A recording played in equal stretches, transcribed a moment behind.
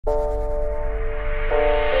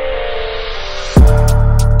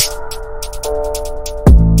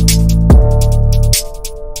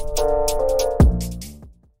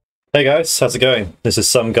Hey guys, how's it going? This is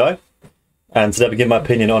Some Guy, and today I'll give my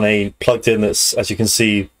opinion on a plugged-in that's, as you can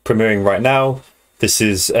see, premiering right now. This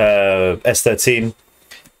is S13,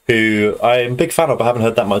 who I'm a big fan of, but I haven't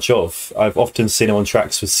heard that much of. I've often seen him on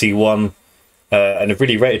tracks with C1, and I've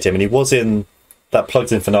really rated him, and he was in that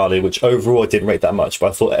plugged-in finale, which overall I didn't rate that much,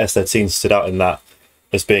 but I thought S13 stood out in that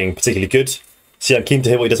as being particularly good. So yeah, I'm keen to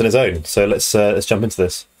hear what he does on his own, so let's jump into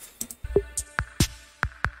this.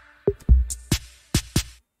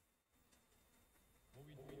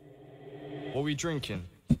 What we drinking?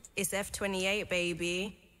 It's F28,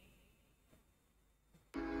 baby.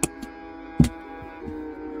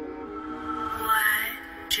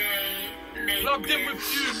 Plugged in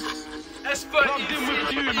with you. S13 plugged in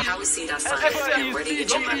with you. How we see that sign? Where do you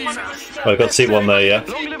get your money from? Oh, I got C1 there, yeah.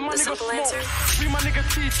 Long live my The nigga simple Smoke. answer? Free my nigga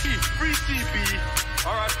TT. Free CB.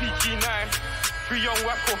 RIP G9. Free Young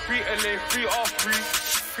Wacko. Free LA. Free R3.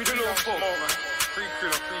 Free the little folk. Free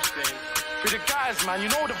Krilla. Free Stain. Free the guys, man. You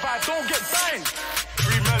know the vibe. Don't get banged.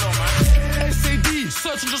 Free Mellow, man. SAD.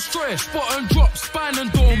 Search and destroy. Spot and drop. Spine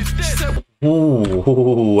and dome.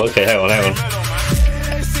 Ooh, okay, hang on. Mellow,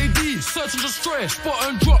 man. SAD. Search and destroy. Spot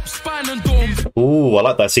and drop. Spine and dome. Ooh, I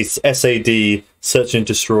like that. See, SAD, Search and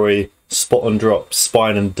Destroy, Spot and Drop,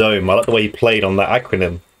 Spine and Dome. I like the way he played on that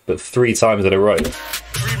acronym, but 3 times in a row.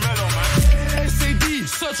 Free Mellow, man. SAD.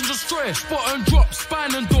 Search and destroy. Spot and drop.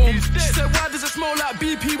 Spine and dome. She said, why does it smell like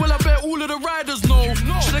BP? Well, I bet all of the riders know.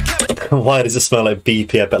 Should've kept Why does it smell like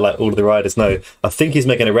BP? I bet like all of the riders know. I think he's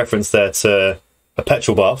making a reference there to a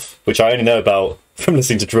petrol bath, which I only know about from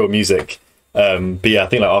listening to drill music. But yeah, I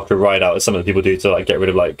think like after a ride out, it's something that people do to like get rid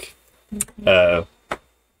of like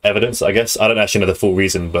evidence, I guess. I don't actually know the full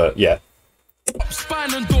reason, but yeah.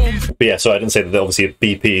 spine and dome. But yeah, so I didn't say that obviously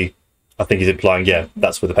BP, I think he's implying, yeah,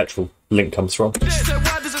 that's where the petrol link comes from. She said,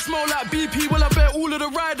 why does it smell like BP? Well, I bet all of the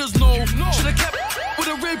riders know. Should've kept with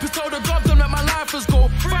a rapist, told her God, don't let my life is go.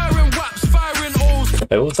 Firing waps, firing O's.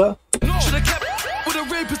 Hey, what was that? Should've kept with a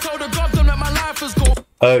rapist, told her God, don't let my life is go.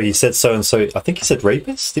 Oh, he said so and so. I think he said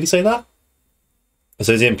rapist. Did he say that?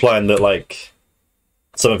 So is he implying that like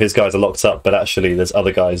some of his guys are locked up, but actually there's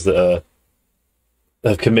other guys that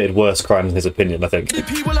have committed worse crimes in his opinion? I think.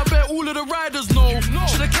 BP, well, I bet all of the riders know.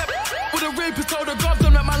 Should've kept with a rapist, told her God,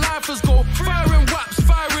 don't let my life is go. Firing waps,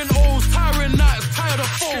 firing O's, tiring nights, tired of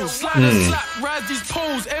foes. Slide and slap, rise these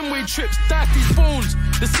poles, M-way trips, dice these bones.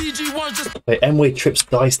 The CG ones just Hey, M-way trips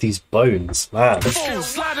dice these bones, man. phones.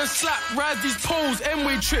 Slide and slap, rise these poles,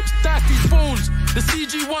 M-way trips, dice these bones. The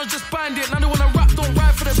CG ones just bind it, now they wanna rap, don't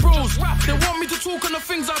ride for their bros. They want me to talk on the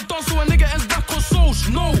things I've done, so a nigga ends back on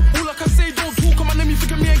social. No, all I can say, don't talk on my name, you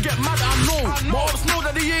think of me and get mad, I know. My ops know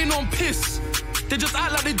that they ain't on piss. They just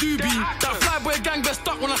act like they do be. That flyboy gang best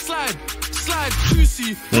stuck when I slide. Slide,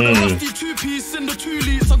 juicy. With a rusty 2-piece in the 2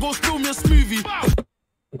 litres, I go spill me a smoothie.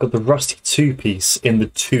 I've got the rusty 2-piece in the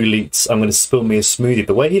 2 litres. I'm going to spill me a smoothie.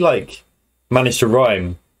 The way he like managed to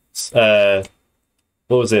rhyme, what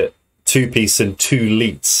was it? 2-piece and 2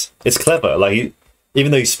 litres. It's clever. Like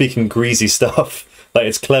even though he's speaking greasy stuff, like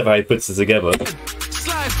it's clever how he puts it together.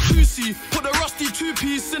 Slide, juicy. Put the rusty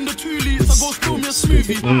 2-piece in the 2 litres, I go spill me a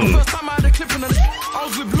smoothie. The first time I had a clip in I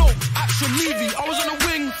was with Loke, action movie. I was on a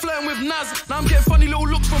wing, flirting with Naz. Now I'm getting funny little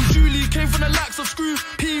looks from Julie. Came from the likes of Screw,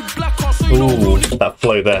 P, Black Car, so you know Ooh, real that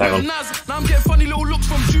flow there, hang on. Naz. Now I'm getting funny little looks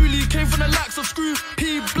from Julie. Came from the likes of Screw,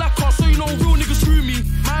 P, Black Car, so you know real niggas screw me.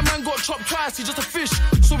 My man got chopped twice, he's just a fish,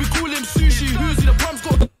 so we call him Sushi. Who's he? The plum's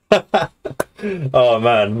got Oh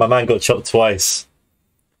man, my man got chopped twice.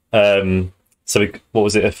 What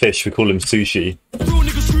was it? A fish? We call him Sushi. real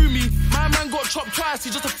niggas screw me. My man got chopped twice,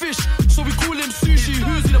 he's just a fish, so we call him Sushi.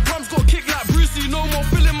 Who's he? The plum's got kicked like Brucey. No more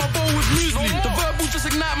filling my bowl with muesli. The verbal just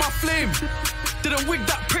ignite my flame. Didn't wig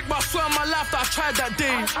that prick, but I swear on my life that I tried that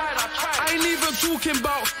day. I ain't even talking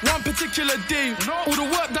about one particular day. All the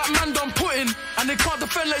work that man done put in, and they can't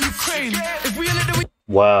defend like Ukraine. If we ain't let the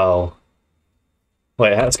Wow.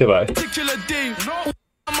 Wait, let's go back. particular day.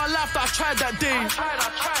 On my life that I tried that day.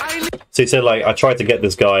 I ain't So he said like I tried to get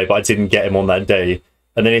this guy, but I didn't get him on that day.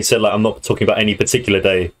 And then he said like I'm not talking about any particular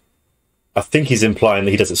day. I think he's implying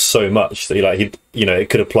that he does it so much that it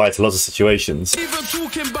could apply to lots of situations. even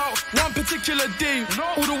talking about one particular day.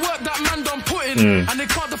 All the work that man done put in, and they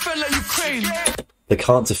can't defend like Ukraine. They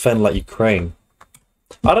can't defend like Ukraine.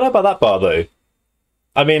 I don't know about that bar though.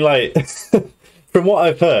 I mean, like, from what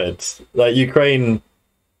I've heard, like Ukraine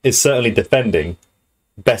is certainly defending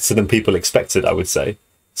better than people expected, I would say.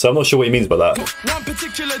 So I'm not sure what he means by that. One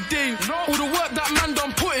particular day, all the work that man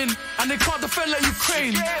done put in, and they can't defend like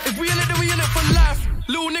Ukraine. If we in it, then we in it for life.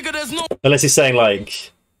 Little nigga, there's no Unless he's saying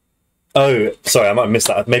like, oh, sorry, I might have missed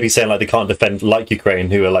that. Maybe he's saying like they can't defend like Ukraine,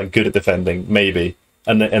 who are like good at defending, maybe.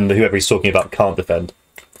 and whoever he's talking about can't defend.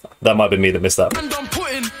 That might have been me that missed that. And I'm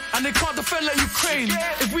putting, and they can't defend like Ukraine.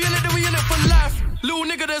 If we in it, then we in it for life. Little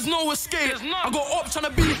nigga, there's no escape. I got ops trying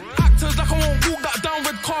to be actors like I won't walk that down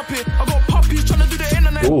red carpet. I got puppies trying to do the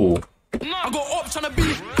internet. Ooh. I got ops trying to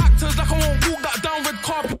be actors like I won't walk that down red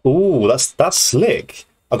carpet. Ooh, that's slick.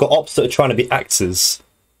 I got ops that are trying to be actors,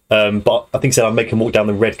 but I think he said I'll make them walk down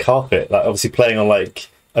the red carpet. Like obviously playing on like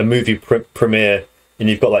a movie premiere, and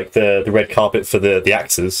you've got like the red carpet for the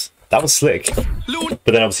actors. That was slick. But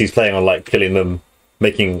then obviously he's playing on like killing them,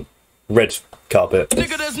 making red carpet.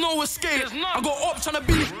 Nigga, there's no escape. I got ops trying to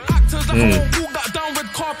be actors like I won't walk that down red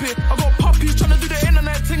carpet. I got puppies trying to do the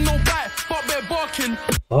internet thing, no bite, but they're barking.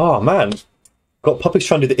 Oh man, got puppies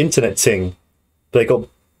trying to do the internet thing. They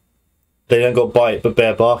don't got bite, but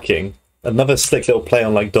bear barking. Another slick little play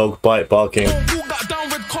on like dog bite barking. Walk that down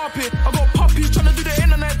red carpet. I got puppies trying to do the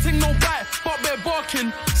internet thing, no bite, but they're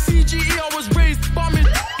barking. CGE, I was raised, but I'm in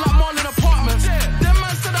like Marlin apartments. Them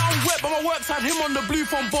man said that I'm wet, but my works had him on the blue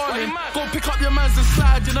from Barlin. Go pick up your mans and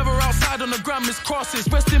slide. You're never outside on the gram, miss crosses.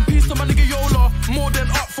 Rest in peace to my nigga Yola. More than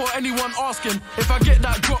up for anyone asking. If I get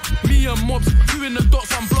that drop, me and mobs doing the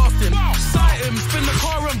dots, I'm blasting. Sight him, spin the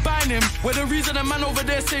car and bang him. Where the reason the man over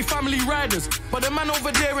there say family riders, but the man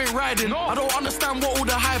over there ain't riding. I don't understand what all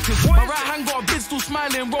the hype is. My right hand got a bitch still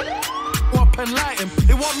smiling. Roll up and light him.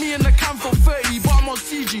 They want me in the camp for 30, but I'm on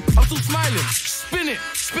CG. I'm still smiling. Spin it,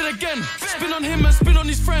 spin again. Spin on him and spin on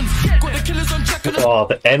his friends. Got the killers on check. Oh,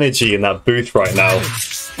 the energy in that booth right now.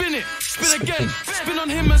 Spin it, spin again. Spin on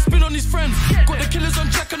him and spin on his friends. Got the killers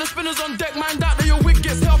on check and the spinners on deck. Mind out that your wig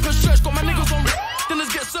gets help and stretch. Got my niggas on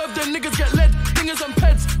dinners get served, then niggas get led. Dingers and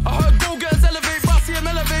peds. I heard go girls elevate, but I see him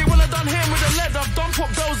elevate. When I done him with the lead, I've done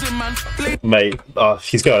pop bells in, man. Mate,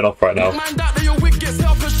 he's going off right now. Mind out that your wig gets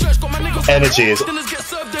help and stretch. Got my niggas Energy is. Dinners get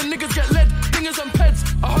served, then niggas get led. Dingers and peds.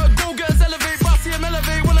 I heard go girls elevate, but I see him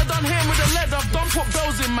elevate. When I done him with the lead, I've done pop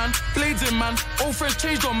bells in, man. Blades in, man. Old friends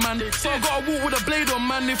changed on, man. So I gotta walk with a blade on,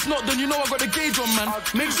 man. If not, then you know I got the gauge on, man.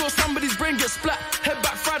 Make sure somebody's brain gets splat. Head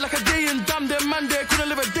back fried like a day and damn them, man. They couldn't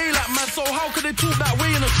live a day like, man. So how could they talk that way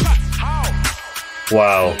in a track? How?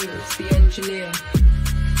 Wow. Fumez The Engineer.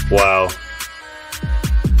 Wow.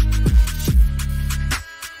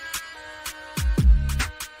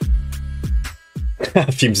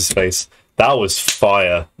 Fumez' face. That was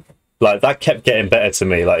fire. Like that kept getting better to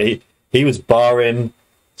me. Like he was barring,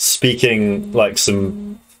 speaking like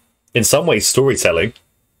some, in some ways, storytelling,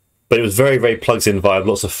 but it was very, very plugged in vibe,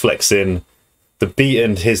 lots of flexing. The beat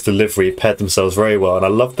and his delivery paired themselves very well, and I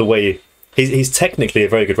love the way he's technically a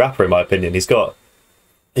very good rapper in my opinion.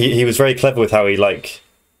 He was very clever with how he like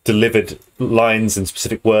delivered lines and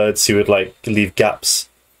specific words. He would like leave gaps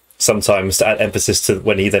sometimes to add emphasis to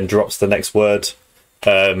when he then drops the next word.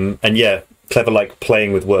 And yeah, clever like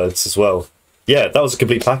playing with words as well. Yeah, that was a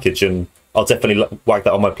complete package, and I'll definitely whack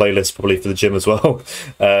that on my playlist probably for the gym as well.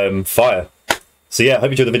 Fire. So yeah, hope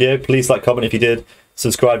you enjoyed the video. Please like, comment if you did,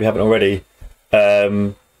 subscribe if you haven't already.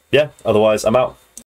 Yeah, otherwise I'm out.